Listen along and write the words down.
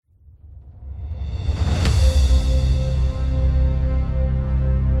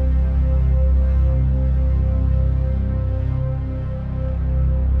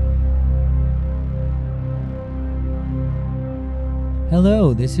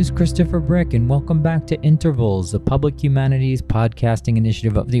Hello, this is Christopher Brick, and welcome back to Intervals, the public humanities podcasting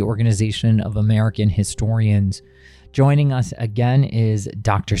initiative of the Organization of American Historians. Joining us again is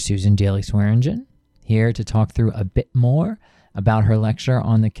Dr. Susan Daly Swearingen, here to talk through a bit more about her lecture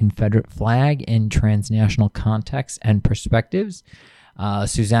on the Confederate flag in transnational contexts and perspectives.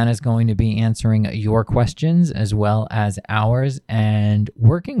 Susanna is going to be answering your questions as well as ours, and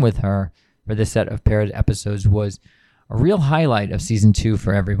working with her for this set of paired episodes was a real highlight of season 2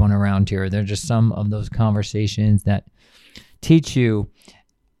 for everyone around here. They're just some of those conversations that teach you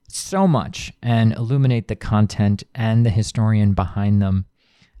so much and illuminate the content and the historian behind them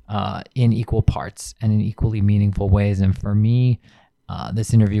in equal parts and in equally meaningful ways. And for me,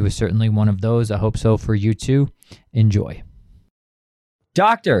 this interview was certainly one of those. I hope so for you too. Enjoy.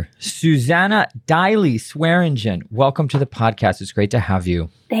 Dr. Susanna Daly Swearingen, welcome to the podcast. It's great to have you.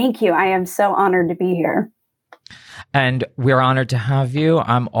 Thank you. I am so honored to be here. And we're honored to have you.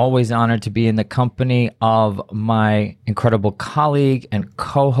 I'm always honored to be in the company of my incredible colleague and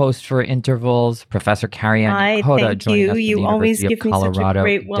co-host for Intervals, Professor Carrie-Ann Nakota, joining us from the University of Colorado, a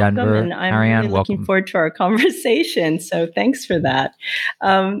great welcome, Denver. and I'm really looking forward to our conversation. So thanks for that.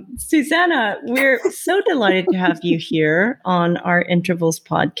 Susanna, we're so delighted to have you here on our Intervals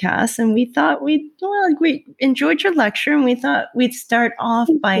podcast. And we thought we enjoyed your lecture, and we thought we'd start off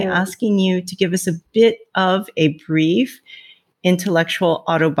by asking you to give us a bit of a brief intellectual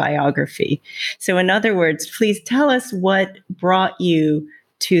autobiography. So in other words, please tell us what brought you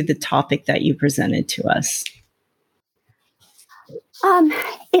to the topic that you presented to us.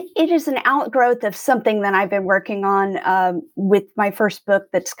 It is an outgrowth of something that I've been working on with my first book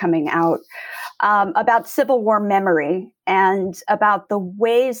that's coming out about Civil War memory and about the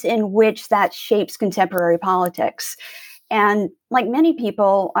ways in which that shapes contemporary politics. And like many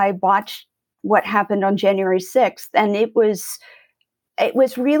people, I watched what happened on January 6th. And it was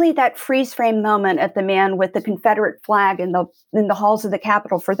really that freeze frame moment at the man with the Confederate flag in the halls of the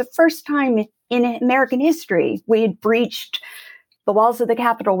Capitol. For the first time in American history, we had breached the walls of the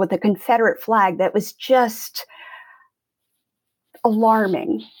Capitol with a Confederate flag that was just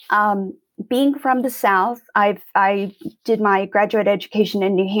alarming. Being from the South, I did my graduate education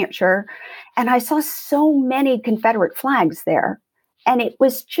in New Hampshire, and I saw so many Confederate flags there. And it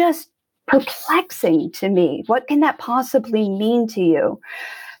was just perplexing to me. What can that possibly mean to you?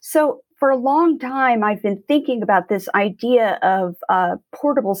 So for a long time, I've been thinking about this idea of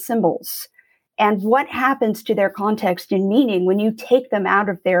portable symbols and what happens to their context and meaning when you take them out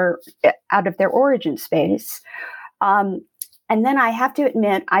of their origin space. And then I have to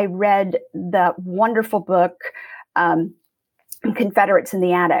admit, I read the wonderful book, Confederates in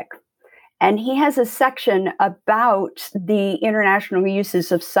the Attic. And he has a section about the international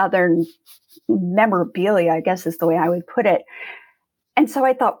uses of Southern memorabilia, I guess is the way I would put it. And so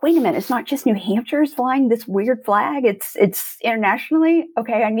I thought, wait a minute, it's not just New Hampshire's flying this weird flag. It's internationally.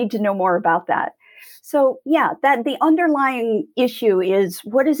 Okay, I need to know more about that. So yeah, that the underlying issue is,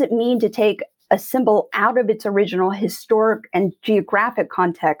 what does it mean to take a symbol out of its original historic and geographic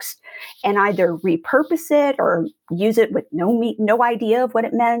context and either repurpose it or use it with no idea of what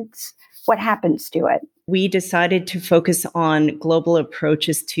it meant? What happens to it? We decided to focus on global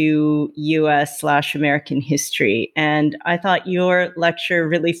approaches to US/American history. And I thought your lecture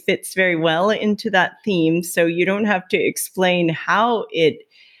really fits very well into that theme. So you don't have to explain how it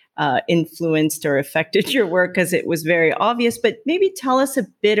influenced or affected your work, because it was very obvious. But maybe tell us a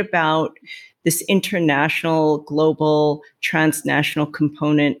bit about this international, global, transnational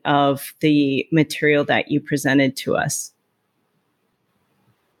component of the material that you presented to us.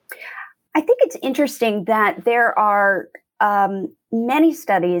 I think it's interesting that there are many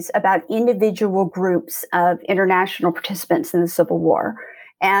studies about individual groups of international participants in the Civil War.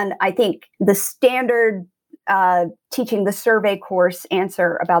 And I think the standard teaching the survey course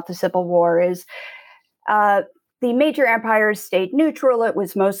answer about the Civil War is the major empires stayed neutral. It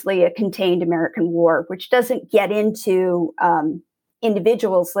was mostly a contained American war, which doesn't get into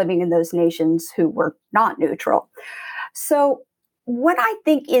individuals living in those nations who were not neutral. So what I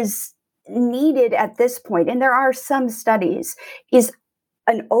think is needed at this point, and there are some studies, is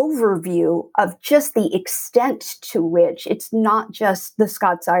an overview of just the extent to which it's not just the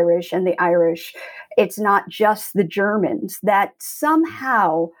Scots-Irish and the Irish, it's not just the Germans, that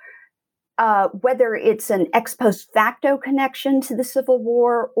somehow, whether it's an ex post facto connection to the Civil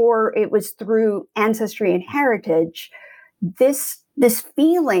War or it was through ancestry and heritage, this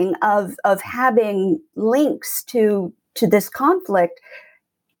feeling of having links to this conflict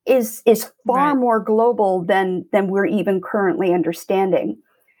is far more global than we're even currently understanding.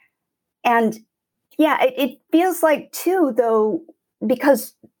 And yeah, it feels like too, though,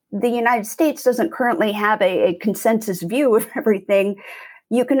 because the United States doesn't currently have a consensus view of everything,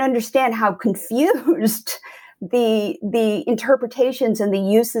 you can understand how confused the interpretations and the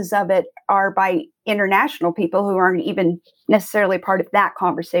uses of it are by international people who aren't even necessarily part of that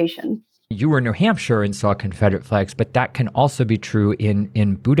conversation. You were in New Hampshire and saw Confederate flags, but that can also be true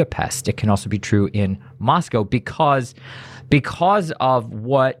in Budapest. It can also be true in Moscow because of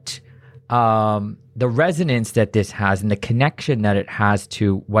what the resonance that this has and the connection that it has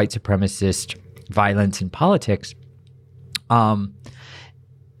to white supremacist violence and politics.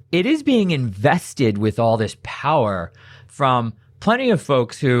 It is being invested with all this power from plenty of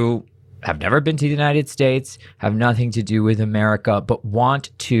folks who have never been to the United States, have nothing to do with America, but want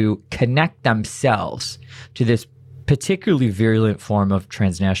to connect themselves to this particularly virulent form of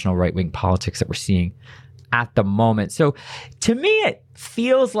transnational right-wing politics that we're seeing at the moment. So to me, it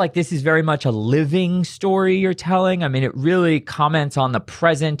feels like this is very much a living story you're telling. I mean, it really comments on the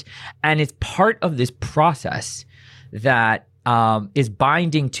present, and it's part of this process that is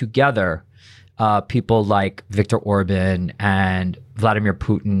binding together people like Viktor Orban and Vladimir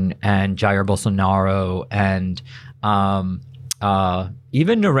Putin and Jair Bolsonaro and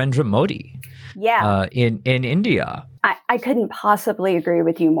even Narendra Modi in India. I couldn't possibly agree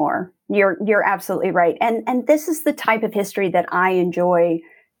with you more. You're absolutely right. And this is the type of history that I enjoy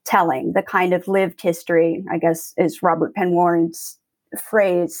telling, the kind of lived history, I guess is Robert Penn Warren's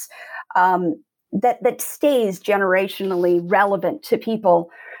phrase, that stays generationally relevant to people.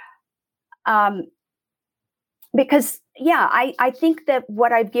 Because, I think that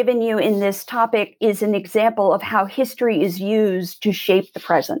what I've given you in this topic is an example of how history is used to shape the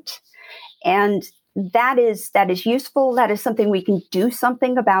present. And that is useful. That is something we can do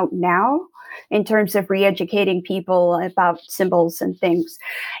something about now in terms of re-educating people about symbols and things.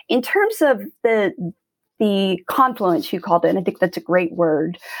 In terms of the confluence, you called it, and I think that's a great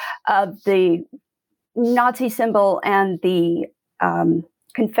word, of the Nazi symbol and the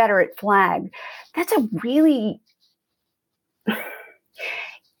Confederate flag, that's a really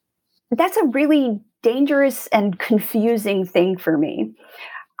dangerous and confusing thing for me.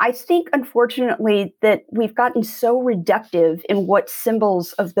 I think, unfortunately, that we've gotten so reductive in what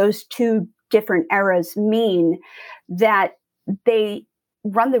symbols of those two different eras mean that they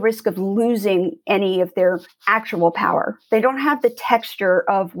run the risk of losing any of their actual power. They don't have the texture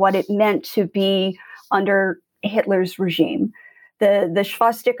of what it meant to be under Hitler's regime. The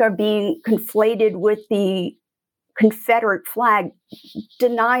swastika being conflated with the Confederate flag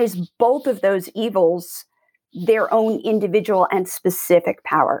denies both of those evils their own individual and specific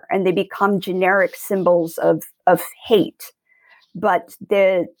power, and they become generic symbols of hate. But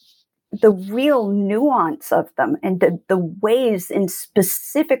the real nuance of them and the ways, in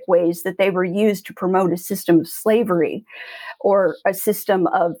specific ways, that they were used to promote a system of slavery or a system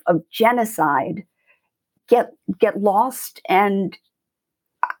of genocide get lost. And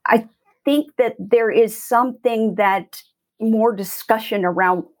I think that there is something that more discussion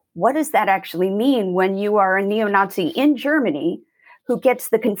around what does that actually mean when you are a neo-Nazi in Germany who gets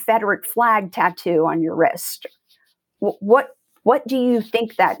the Confederate flag tattoo on your wrist? What do you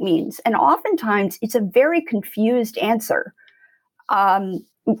think that means? And oftentimes it's a very confused answer,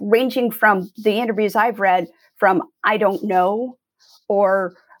 ranging from the interviews I've read from I don't know,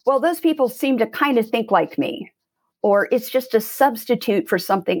 or, well, those people seem to kind of think like me, or it's just a substitute for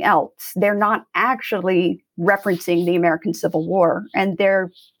something else. They're not actually referencing the American Civil War, and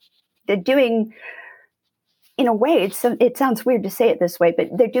they're doing, in a way, it sounds weird to say it this way, but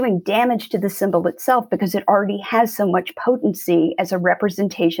they're doing damage to the symbol itself because it already has so much potency as a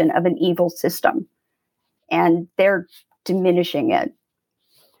representation of an evil system, and they're diminishing it.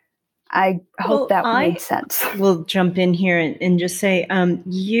 I hope that made sense. We'll jump in here and just say,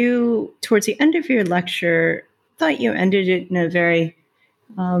 you, towards the end of your lecture, thought you ended it in a very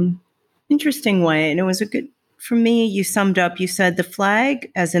interesting way, and it was a good. For me, you summed up, you said the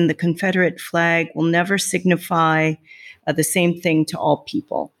flag, as in the Confederate flag, will never signify the same thing to all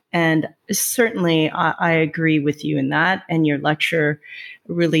people. And certainly I agree with you in that. And your lecture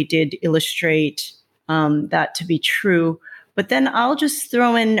really did illustrate that to be true. But then I'll just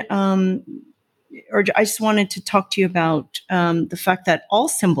throw in, or I just wanted to talk to you about the fact that all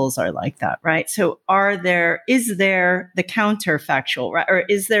symbols are like that, right? So is there the counterfactual, right? Or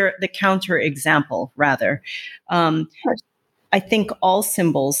is there the counter example, rather? I think all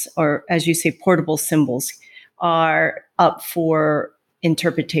symbols, or as you say, portable symbols, are up for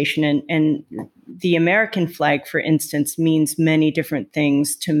interpretation. And the American flag, for instance, means many different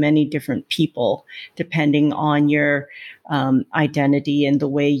things to many different people, depending on your identity and the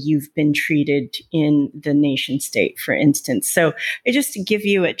way you've been treated in the nation state, for instance. So just to give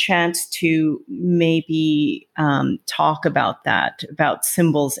you a chance to maybe talk about that, about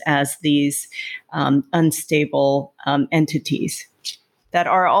symbols as these unstable entities that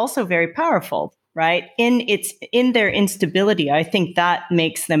are also very powerful. Right. In their instability, I think that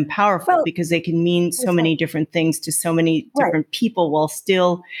makes them powerful because they can mean so many different things to so many different people while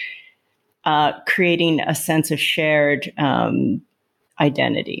still creating a sense of shared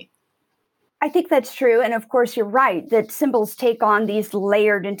identity. I think that's true. And of course, you're right that symbols take on these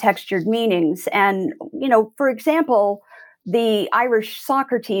layered and textured meanings. And, for example, the Irish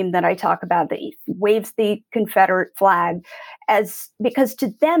soccer team that I talk about that waves the Confederate flag because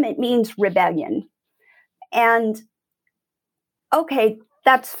to them it means rebellion. And okay,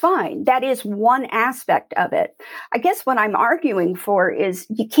 that's fine. That is one aspect of it. I guess what I'm arguing for is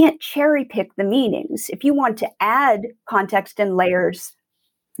you can't cherry pick the meanings. If you want to add context and layers,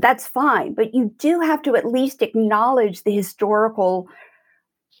 that's fine. But you do have to at least acknowledge the historical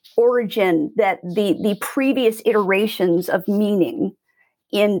origin that the previous iterations of meaning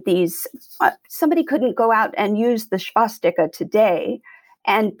in these, somebody couldn't go out and use the swastika today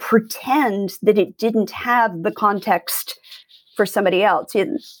and pretend that it didn't have the context for somebody else.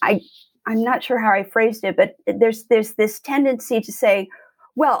 I'm not sure how I phrased it, but there's this tendency to say,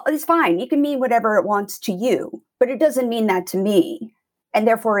 well, it's fine. You can mean whatever it wants to you, but it doesn't mean that to me, and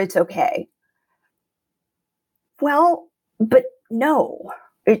therefore it's okay. Well, but no.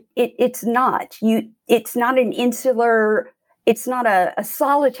 It's not. It's not an insular, it's not a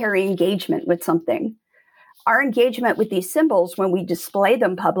solitary engagement with something. Our engagement with these symbols, when we display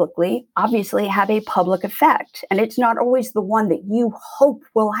them publicly, obviously have a public effect. And it's not always the one that you hope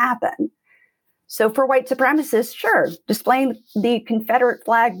will happen. So for white supremacists, sure, displaying the Confederate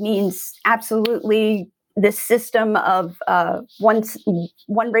flag means absolutely this system of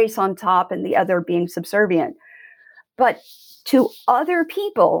one race on top and the other being subservient. But to other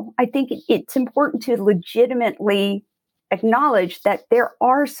people, I think it's important to legitimately acknowledge that there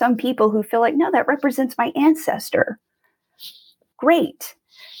are some people who feel like, no, that represents my ancestor. Great.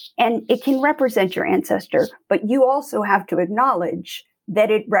 And it can represent your ancestor, but you also have to acknowledge that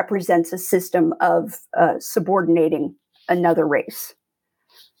it represents a system of subordinating another race.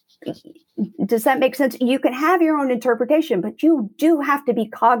 Does that make sense? You can have your own interpretation, but you do have to be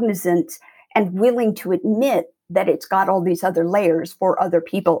cognizant and willing to admit that it's got all these other layers for other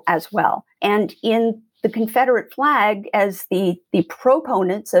people as well. And in the Confederate flag, as the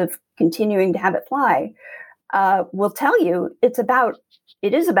proponents of continuing to have it fly will tell you, it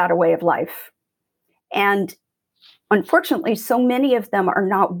is about a way of life. And unfortunately, so many of them are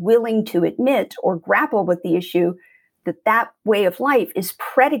not willing to admit or grapple with the issue that way of life is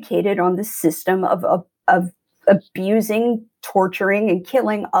predicated on the system of abusing, torturing, and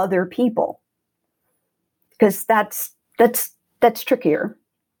killing other people. Because that's trickier.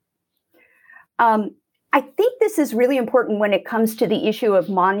 I think this is really important when it comes to the issue of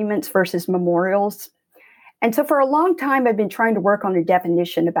monuments versus memorials. And so for a long time, I've been trying to work on a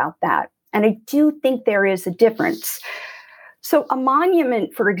definition about that. And I do think there is a difference. So a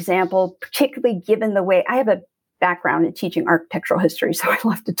monument, for example, particularly given the way I have a background in teaching architectural history, so I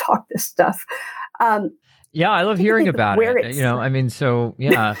love to talk this stuff. Yeah, I love hearing about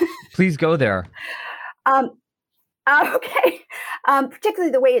it. Please go there. Okay.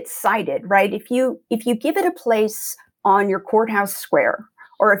 Particularly the way it's cited, right? If you give it a place on your courthouse square,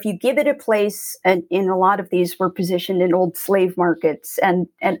 or if you give it a place, and in a lot of these were positioned in old slave markets and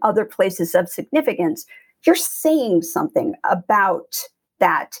other places of significance, you're saying something about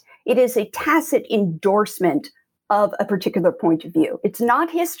that. It is a tacit endorsement of a particular point of view. It's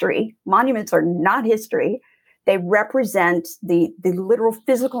not history. Monuments are not history. They represent the literal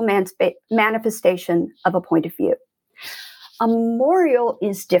physical manifestation of a point of view. A memorial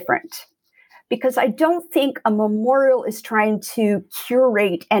is different because I don't think a memorial is trying to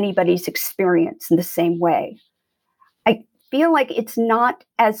curate anybody's experience in the same way. I feel like it's not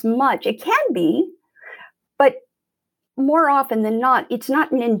as much. It can be, but more often than not, it's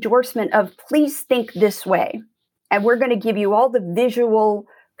not an endorsement of please think this way. And we're going to give you all the visual,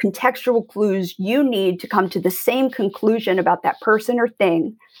 contextual clues you need to come to the same conclusion about that person or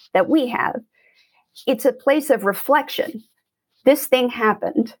thing that we have. It's a place of reflection. This thing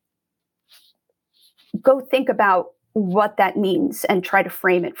happened. Go think about what that means and try to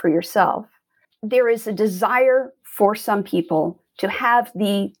frame it for yourself. There is a desire for some people to have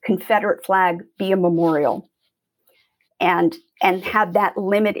the Confederate flag be a memorial. And and have that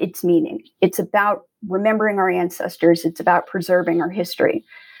limit its meaning. It's about remembering our ancestors. It's about preserving our history.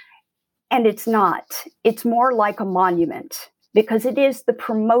 And it's not. It's more like a monument because it is the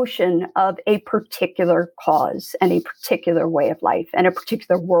promotion of a particular cause and a particular way of life and a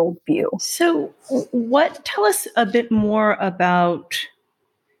particular worldview. So tell us a bit more about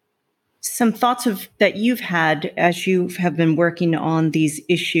some thoughts that you've had as you have been working on these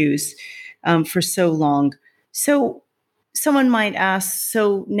issues for so long. So someone might ask,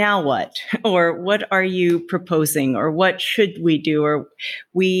 so now what? Or what are you proposing? Or what should we do? Or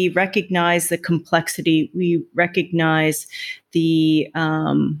we recognize the complexity. We recognize the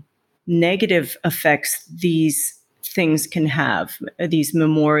negative effects these things can have, these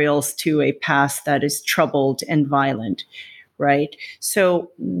memorials to a past that is troubled and violent. Right?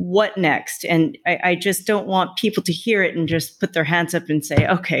 So what next? And I just don't want people to hear it and just put their hands up and say,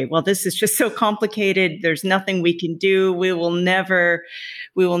 okay, well, this is just so complicated. There's nothing we can do. We will never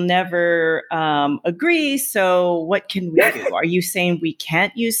agree. So what can we do? Are you saying we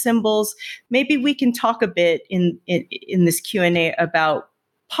can't use symbols? Maybe we can talk a bit in this Q&A about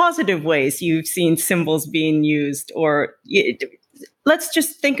positive ways you've seen symbols being used, or let's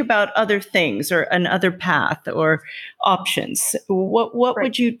just think about other things or another path or options.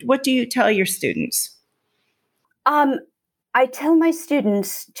 What do you tell your students? I tell my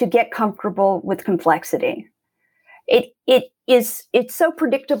students to get comfortable with complexity. It's so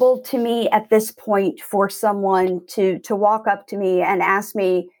predictable to me at this point for someone to walk up to me and ask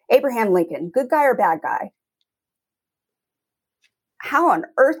me, Abraham Lincoln, good guy or bad guy? How on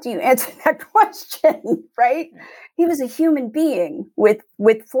earth do you answer that question, right? He was a human being with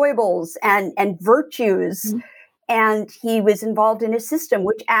foibles and virtues, mm-hmm. and he was involved in a system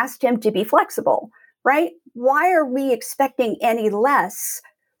which asked him to be flexible, right? Why are we expecting any less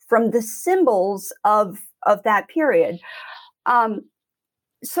from the symbols of that period?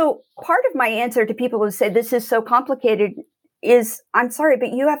 So part of my answer to people who say this is so complicated is, I'm sorry,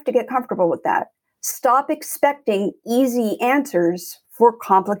 but you have to get comfortable with that. Stop expecting easy answers for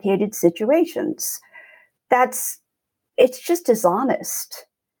complicated situations. It's just dishonest,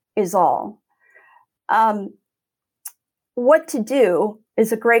 is all. What to do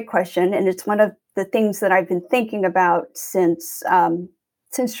is a great question, and it's one of the things that I've been thinking about since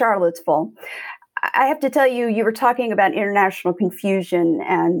Charlottesville. I have to tell you, you were talking about international confusion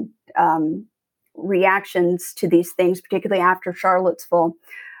and reactions to these things, particularly after Charlottesville.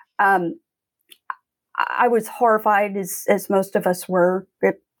 I was horrified, as most of us were.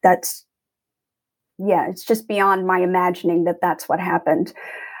 It's just beyond my imagining that that's what happened.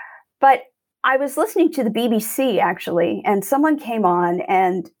 But I was listening to the BBC, actually, and someone came on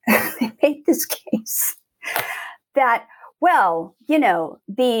and they made this case that, well,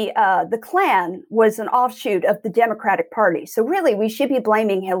 the Klan was an offshoot of the Democratic Party. So really, we should be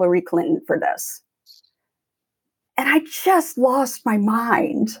blaming Hillary Clinton for this. And I just lost my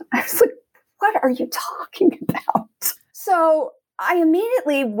mind. I was like, what are you talking about? So I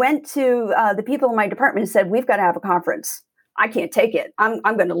immediately went to the people in my department and said, we've got to have a conference. I can't take it. I'm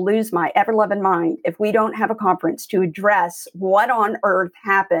going to lose my ever-loving mind if we don't have a conference to address what on earth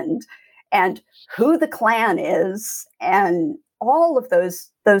happened and who the Klan is and all of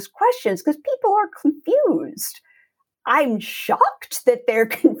those questions, because people are confused. I'm shocked that they're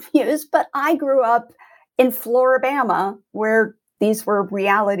confused, but I grew up in Floribama where these were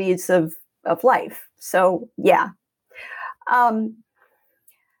realities of life. So, yeah.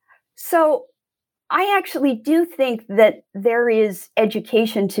 So I actually do think that there is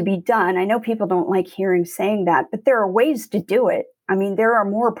education to be done. I know people don't like saying that, but there are ways to do it. I mean, there are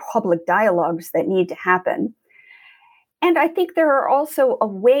more public dialogues that need to happen. And I think there are also a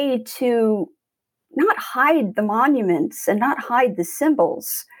way to not hide the monuments and not hide the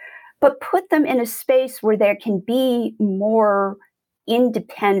symbols, but put them in a space where there can be more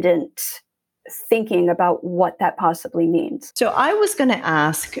independent thinking about what that possibly means. So I was going to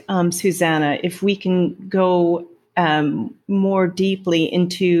ask Susanna if we can go more deeply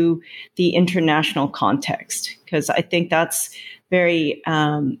into the international context, because I think that's very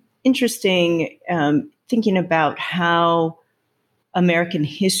interesting, thinking about how American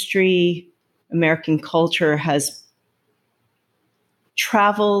history, American culture has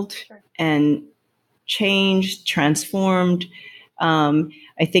traveled and changed, transformed.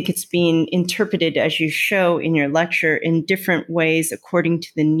 I think it's being interpreted, as you show in your lecture, in different ways according to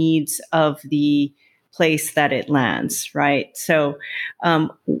the needs of the place that it lands, right? So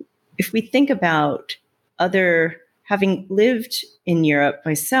if we think about having lived in Europe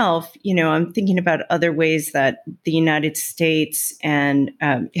myself, I'm thinking about other ways that the United States and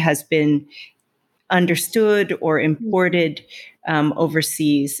has been understood or imported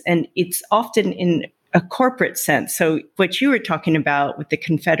overseas. And it's often in a corporate sense. So what you were talking about with the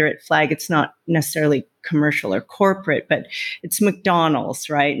Confederate flag, it's not necessarily commercial or corporate, but it's McDonald's,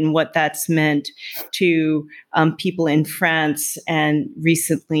 right? And what that's meant to people in France, and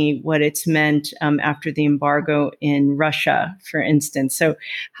recently what it's meant after the embargo in Russia, for instance. So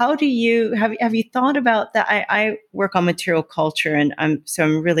how do you, have you thought about that? I work on material culture, and I'm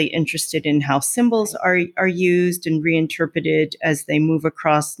really interested in how symbols are used and reinterpreted as they move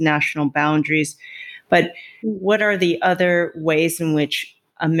across national boundaries. But what are the other ways in which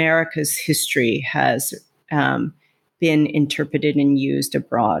America's history has been interpreted and used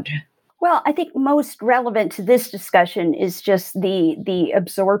abroad? Well, I think most relevant to this discussion is just the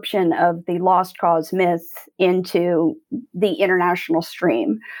absorption of the lost cause myth into the international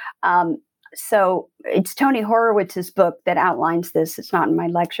stream. So it's Tony Horowitz's book that outlines this. It's not in my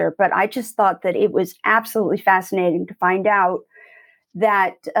lecture, but I just thought that it was absolutely fascinating to find out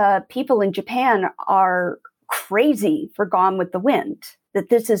that people in Japan are crazy for Gone with the Wind, that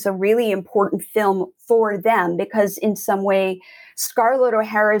this is a really important film for them because in some way, Scarlett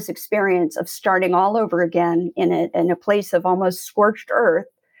O'Hara's experience of starting all over again in a place of almost scorched earth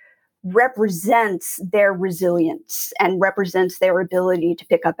represents their resilience and represents their ability to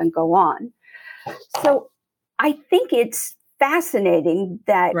pick up and go on. So I think it's fascinating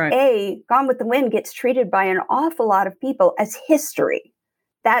that Gone with the Wind gets treated by an awful lot of people as history.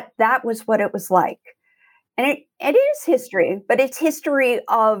 That was what it was like. And it is history, but it's history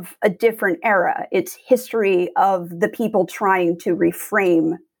of a different era. It's history of the people trying to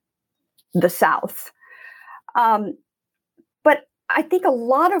reframe the South. But I think a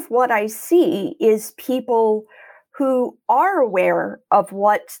lot of what I see is people who are aware of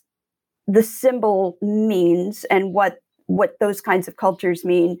what the symbol means and what those kinds of cultures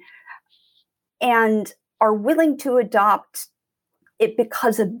mean, and are willing to adopt it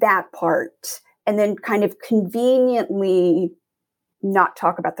because of that part, and then kind of conveniently not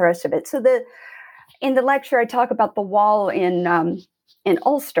talk about the rest of it. So in the lecture, I talk about the wall in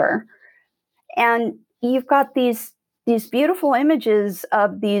Ulster, and you've got these beautiful images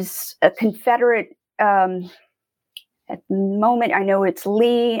of these Confederate. At the moment, I know it's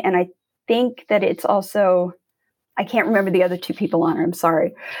Lee, and I think that it's also, I can't remember the other two people on it. I'm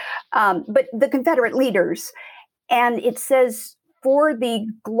sorry. But the Confederate leaders. And it says, for the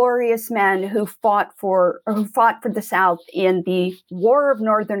glorious men who fought for the South in the War of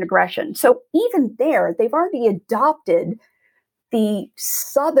Northern Aggression. So even there, they've already adopted the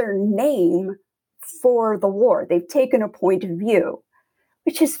Southern name for the war. They've taken a point of view,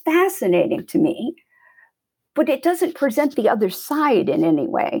 which is fascinating to me. But it doesn't present the other side in any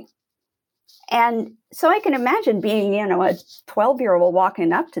way. And so I can imagine being, a 12-year-old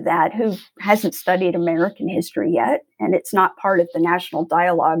walking up to that who hasn't studied American history yet, and it's not part of the national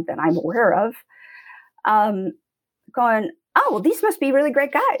dialogue that I'm aware of, going, oh, well, these must be really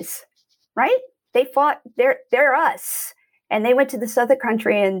great guys, right? They fought, they're us. And they went to this other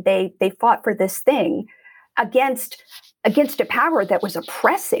country and they fought for this thing against a power that was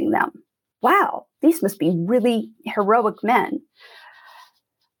oppressing them. Wow, these must be really heroic men.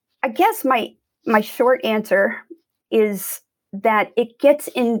 I guess my short answer is that it gets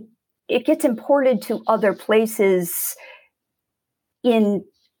imported to other places in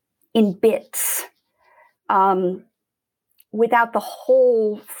bits, without the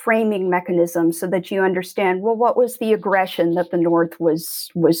whole framing mechanism, so that you understand, well, what was the aggression that the North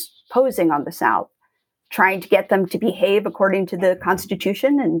was posing on the South, trying to get them to behave according to the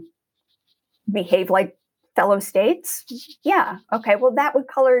Constitution and behave like fellow states? Yeah. Okay. Well, that would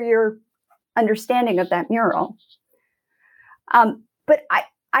color your understanding of that mural. But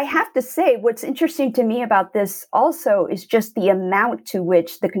I have to say, what's interesting to me about this also is just the amount to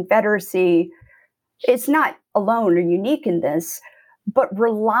which the Confederacy is not alone or unique in this, but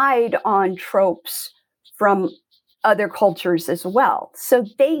relied on tropes from other cultures as well. So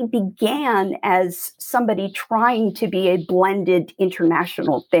they began as somebody trying to be a blended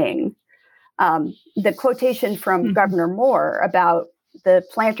international thing. The quotation from Governor Moore about the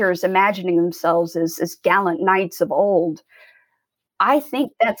planters imagining themselves as gallant knights of old, I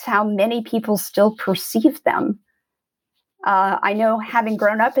think that's how many people still perceive them. I know, having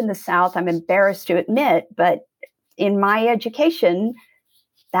grown up in the South, I'm embarrassed to admit, but in my education,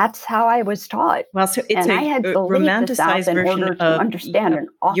 that's how I was taught. Well, so it's a romanticized version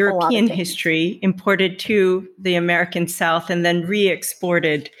of European history imported to the American South and then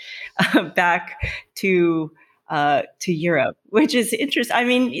re-exported back to to Europe, which is interesting. I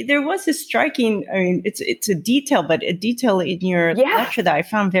mean, there was a striking, I mean, it's a detail, but a detail in your lecture that I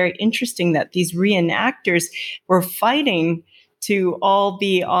found very interesting, that these reenactors were fighting to all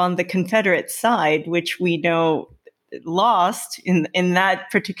be on the Confederate side, which we know lost in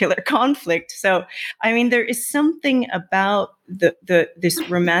that particular conflict. So, I mean, there is something about this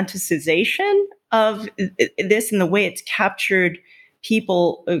romanticization of this and the way it's captured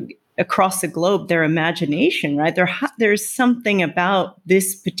people across the globe, their imagination, right? There's something about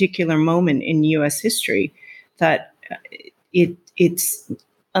this particular moment in U.S. history that it's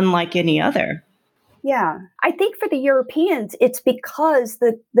unlike any other. Yeah, I think for the Europeans, it's because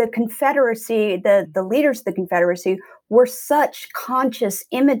the Confederacy, the leaders of the Confederacy were such conscious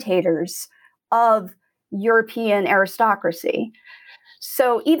imitators of European aristocracy.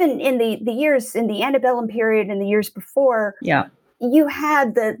 So even in the years, in the antebellum period and the years before, you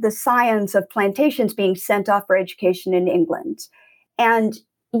had the scions of plantations being sent off for education in England. And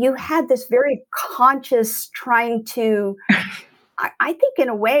you had this very conscious trying to... I think in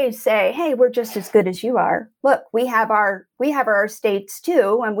a way say, hey, we're just as good as you are. Look, we have our estates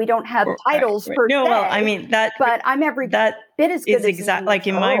too, and we don't have titles per se. Well, I mean that, but I'm every bit as good. Is exactly like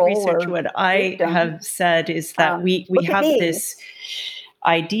in my research. What I have said is that we have this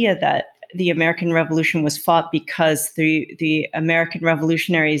idea that the American Revolution was fought because the American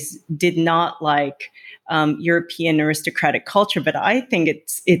revolutionaries did not like European aristocratic culture. But I think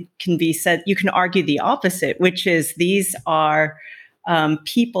it can be said, you can argue the opposite, which is these are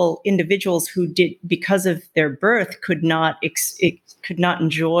individuals who did, because of their birth, could not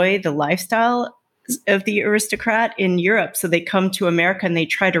enjoy the lifestyle of the aristocrat in Europe. So they come to America and they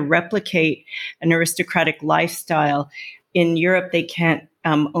try to replicate an aristocratic lifestyle. In Europe, they can't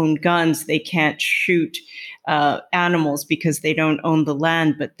own guns, they can't shoot animals because they don't own the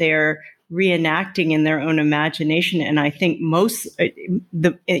land, but they're reenacting in their own imagination. And I think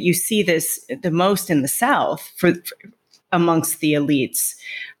you see this the most in the South for amongst the elites.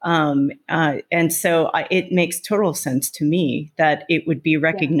 And so it makes total sense to me that it would be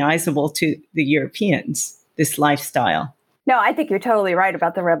recognizable to the Europeans, this lifestyle. No, I think you're totally right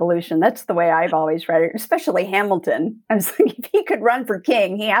about the revolution. That's the way I've always read it, especially Hamilton. I was like, if he could run for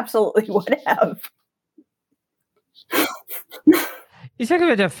king, he absolutely would have. You talk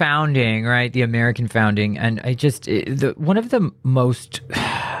about the founding, right? The American founding. And one of the most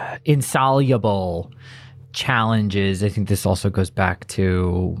insoluble challenges, I think this also goes back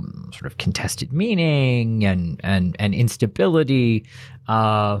to sort of contested meaning and instability,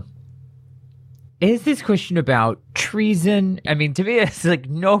 is this question about treason. I mean, to me, it's like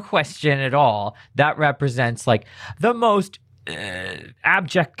no question at all. That represents like the most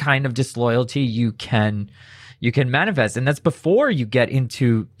abject kind of disloyalty you can manifest. And that's before you get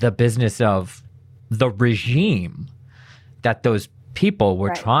into the business of the regime that those people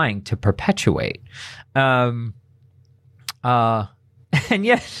were trying to perpetuate. And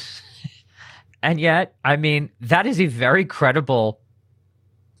yet, I mean, that is a very credible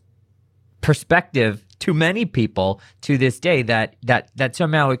perspective to many people to this day, that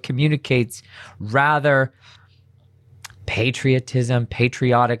somehow it communicates rather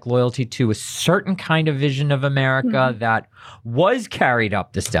patriotic loyalty to a certain kind of vision of America that was carried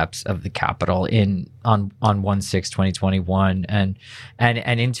up the steps of the Capitol on 1/6/2021 and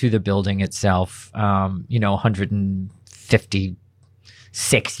into the building itself,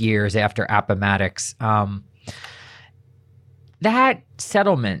 156 years after Appomattox. That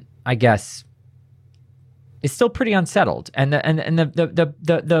settlement, I guess, is still pretty unsettled, and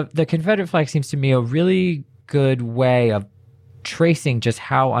the Confederate flag seems to me a really good way of tracing just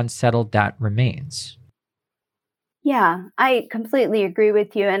how unsettled that remains. Yeah, I completely agree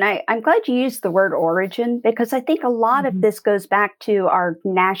with you. And I'm glad you used the word origin, because I think a lot of this goes back to our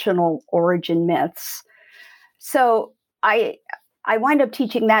national origin myths. So I wind up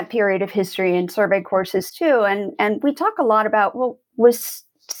teaching that period of history in survey courses too. And we talk a lot about, well, was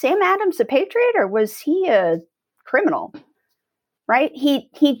Sam Adams a patriot or was he a criminal? Right?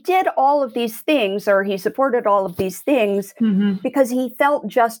 He did all of these things, or he supported all of these things because he felt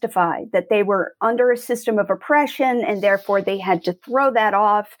justified that they were under a system of oppression and therefore they had to throw that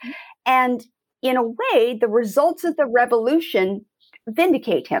off. And in a way, the results of the revolution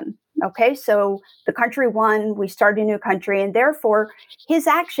vindicate him. Okay, so the country won, we started a new country, and therefore his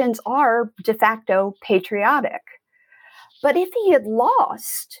actions are de facto patriotic. But if he had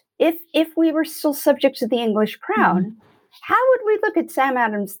lost, if we were still subject to the English crown, how would we look at Sam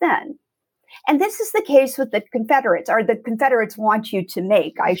Adams then? And this is the case with the Confederates, or the Confederates want you to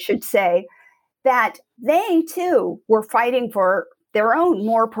make, I should say, that they too were fighting for their own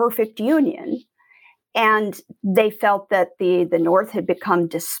more perfect union. And they felt that the North had become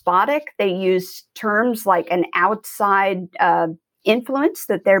despotic. They used terms like an outside influence,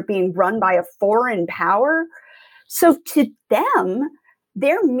 that they're being run by a foreign power. So to them,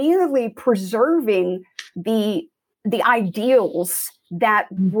 they're merely preserving the ideals that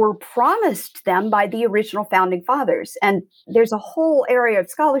were promised them by the original founding fathers. And there's a whole area of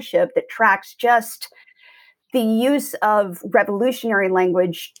scholarship that tracks just the use of revolutionary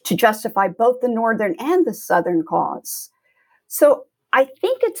language to justify both the Northern and the Southern cause. So I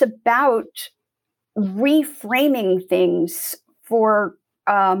think it's about reframing things for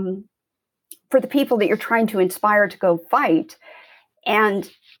the people that you're trying to inspire to go fight. And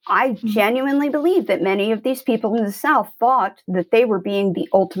I genuinely believe that many of these people in the South thought that they were being the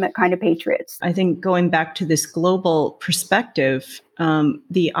ultimate kind of patriots. I think going back to this global perspective,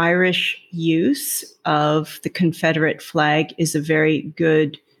 the Irish use of the Confederate flag is a very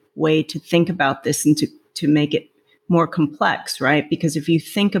good way to think about this and to make it more complex, right? Because if you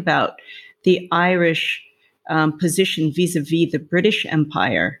think about the Irish position vis-a-vis the British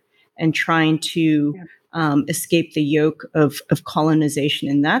Empire and trying to escape the yoke of colonization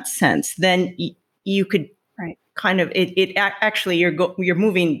in that sense, then you could kind of actually you're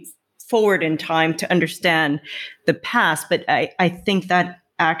moving forward in time to understand the past. But I think that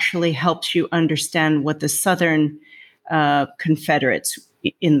actually helps you understand what the Southern Confederates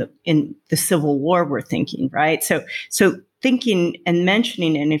in the Civil War were thinking, right? So thinking and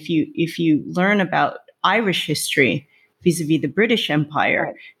mentioning, and if you learn about Irish history vis-a-vis the British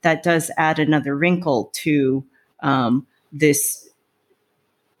Empire, that does add another wrinkle to this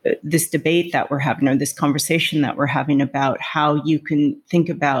debate that we're having, or this conversation that we're having about how you can think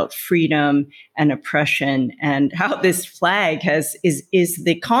about freedom and oppression, and how this flag is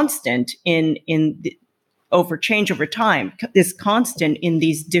the constant in over change over time, this constant in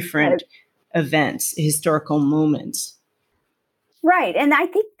these different events, historical moments. Right. And I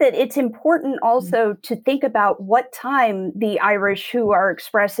think that it's important also to think about what time the Irish who are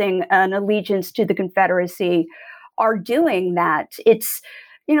expressing an allegiance to the Confederacy are doing that. It's,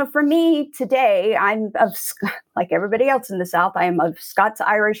 for me today, I'm like everybody else in the South, I am of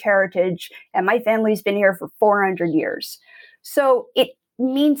Scots-Irish heritage, and my family's been here for 400 years. So it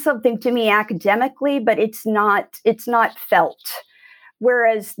means something to me academically, but it's not felt.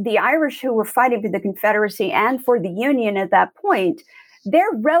 Whereas the Irish who were fighting for the Confederacy and for the Union at that point, they're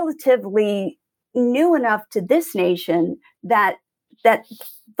relatively new enough to this nation that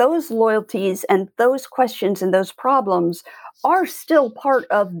those loyalties and those questions and those problems are still part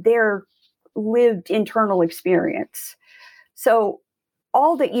of their lived internal experience. So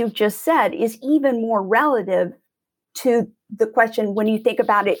all that you've just said is even more relative to the question when you think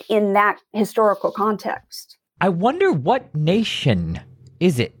about it in that historical context. I wonder what nation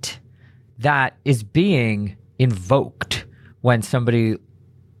is it that is being invoked when somebody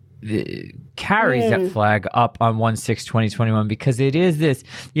carries that flag up on 1/6/2021, because it is this,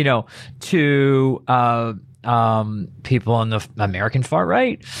 to people on the American far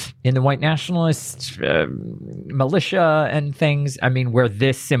right, in the white nationalist militia and things, where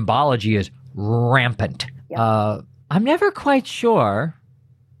this symbology is rampant. Yeah. I'm never quite sure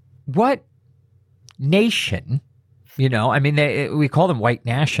what nation, we call them white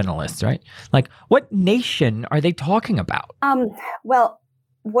nationalists, right? Like, what nation are they talking about? Well,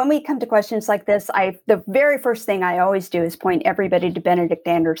 when we come to questions like this, the very first thing I always do is point everybody to Benedict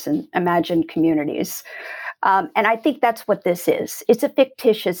Anderson, Imagined Communities. And I think that's what this is. It's a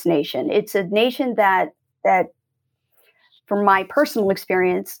fictitious nation. It's a nation that from my personal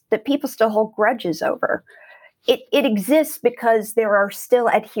experience, that people still hold grudges over. It exists because there are still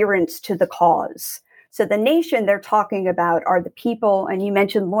adherents to the cause. So the nation they're talking about are the people, and you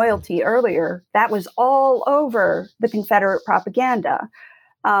mentioned loyalty earlier. That was all over the Confederate propaganda.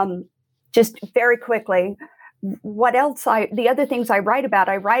 Just very quickly, what else? The other things I write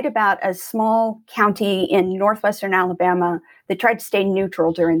about a small county in northwestern Alabama that tried to stay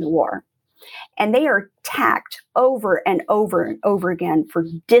neutral during the war. And they are attacked over and over and over again for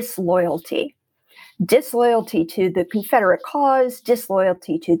disloyalty. Disloyalty to the Confederate cause,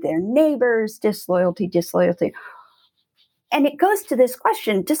 disloyalty to their neighbors, disloyalty. And it goes to this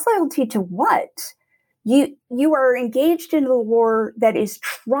question, disloyalty to what? You are engaged in a war that is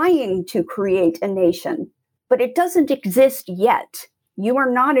trying to create a nation, but it doesn't exist yet. You are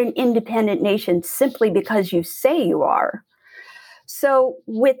not an independent nation simply because you say you are. So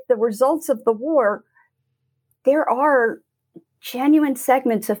with the results of the war, there are genuine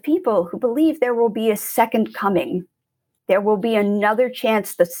segments of people who believe there will be a second coming. There will be another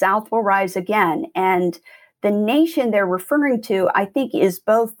chance the South will rise again. And the nation they're referring to, I think, is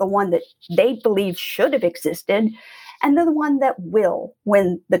both the one that they believe should have existed and the one that will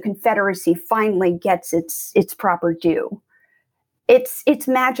when the Confederacy finally gets its proper due. It's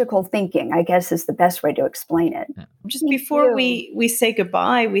magical thinking, I guess, is the best way to explain it. Just before we say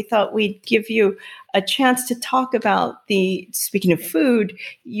goodbye, we thought we'd give you a chance to talk about speaking of food,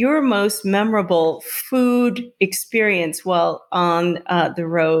 your most memorable food experience while on the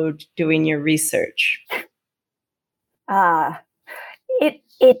road doing your research.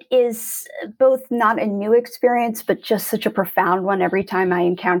 It is both not a new experience, but just such a profound one every time I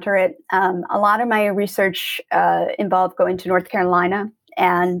encounter it. A lot of my research involved going to North Carolina.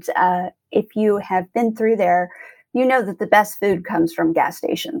 And if you have been through there, you know that the best food comes from gas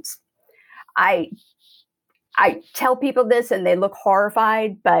stations. I tell people this and they look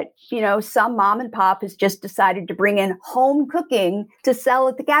horrified, but some mom and pop has just decided to bring in home cooking to sell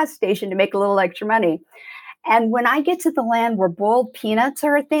at the gas station to make a little extra money. And when I get to the land where boiled peanuts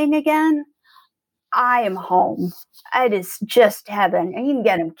are a thing again, I am home. It is just heaven. And you can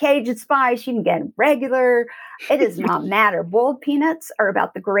get them Cajun spice, you can get them regular. It does not matter. Boiled peanuts are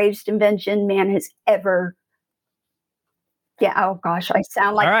about the greatest invention man has ever. Yeah. Oh gosh, I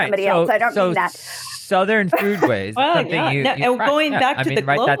sound like somebody else. I don't mean that. Southern foodways. Going back to the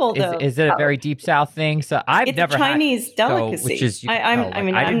global, though. Is it a very deep South thing? So it's never a Chinese delicacy.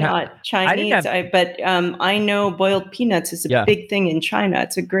 I'm not Chinese, but I know boiled peanuts is a big thing in China.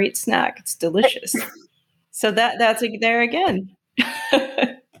 It's a great snack. It's delicious. So that's there again.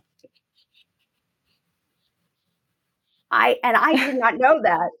 I did not know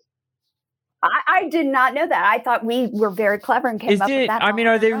that. I did not know that. I thought we were very clever and came up with that. I mean,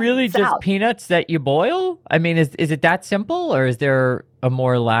 are they really just peanuts that you boil? I mean, is it that simple, or is there a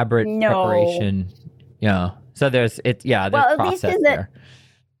more elaborate preparation? Yeah. So there's process there.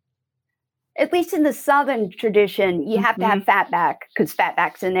 At least in the Southern tradition, you have to have fatback because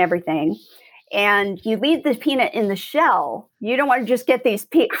fatback's in everything. And you leave the peanut in the shell. You don't want to just get these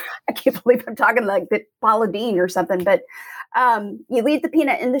I can't believe I'm talking like the Paula Deen or something, but you leave the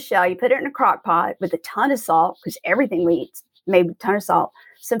peanut in the shell. You put it in a crock pot with a ton of salt because everything we eat is made with a ton of salt,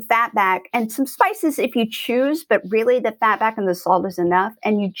 some fatback, and some spices if you choose. But really, the fatback and the salt is enough,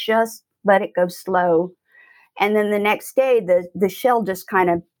 and you just let it go slow. And then the next day, the shell just kind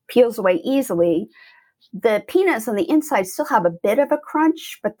of peels away easily. The peanuts on the inside still have a bit of a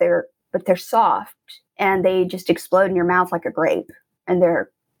crunch, but they're soft and they just explode in your mouth like a grape, and they're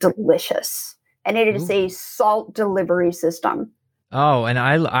delicious. And it is a salt delivery system. Oh, and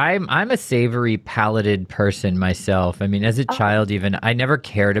I'm a savory palated person myself. I mean, as a child, even I never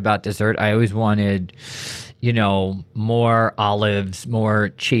cared about dessert. I always wanted, more olives, more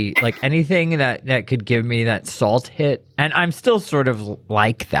cheese, like anything that could give me that salt hit. And I'm still sort of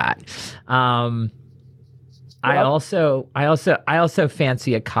like that. I also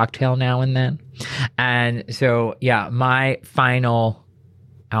fancy a cocktail now and then. And so,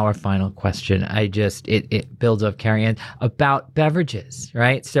 our final question, it builds up, Carrie-Anne, about beverages,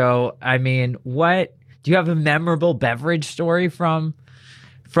 right? So, I mean, do you have a memorable beverage story from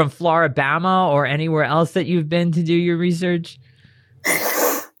Floribama or anywhere else that you've been to do your research?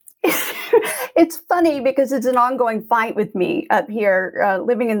 It's funny because it's an ongoing fight with me up here,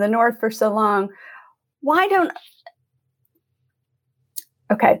 living in the North for so long. I'm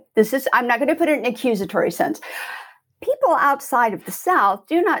not going to put it in an accusatory sense. People outside of the South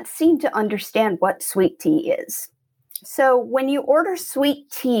do not seem to understand what sweet tea is. So when you order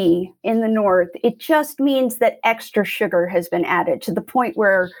sweet tea in the North, it just means that extra sugar has been added to the point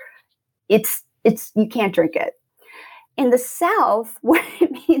where it's you can't drink it. In the South, what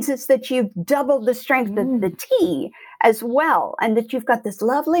it means is that you've doubled the strength of the tea as well, and that you've got this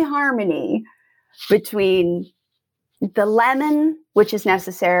lovely harmony between the lemon, which is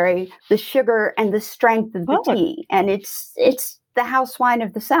necessary, the sugar, and the strength of the tea. And it's the house wine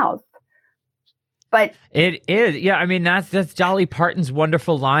of the South. But it is, yeah. I mean, that's Dolly Parton's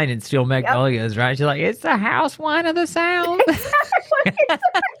wonderful line in Steel Magnolias, right? She's like, "It's the house wine of the South."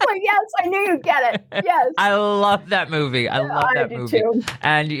 Exactly. Yes, I knew you'd get it. Yes, I love that movie. I love that movie too.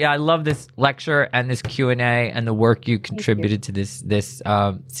 And I love this lecture and this Q&A and the work you contributed to this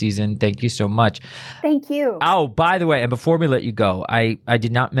season. Thank you so much. Thank you. Oh, by the way, and before we let you go, I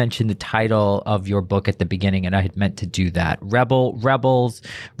did not mention the title of your book at the beginning, and I had meant to do that. Rebels,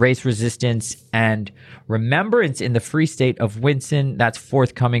 Race Resistance, and Remembrance in the Free State of Winston. That's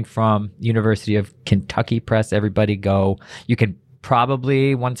forthcoming from University of Kentucky Press. Everybody go. You can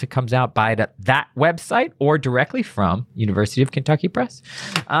probably, once it comes out, buy it at that website or directly from University of Kentucky Press.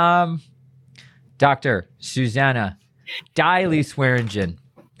 Dr. Susanna Diley Swearingen,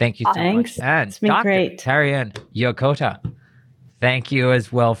 Thank you so Thanks. much. And it's been Dr. great. Tarian Yokota, thank you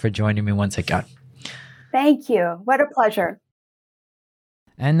as well for joining me once again. Thank you. What a pleasure.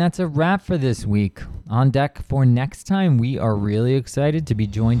 And that's a wrap for this week. On deck for next time, we are really excited to be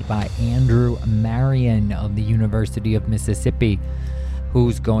joined by Andrew Marion of the University of Mississippi,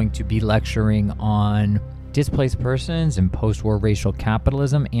 who's going to be lecturing on displaced persons and post-war racial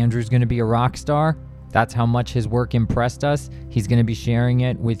capitalism. Andrew's going to be a rock star. That's how much his work impressed us. He's going to be sharing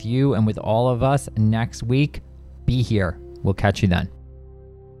it with you and with all of us next week. Be here. We'll catch you then.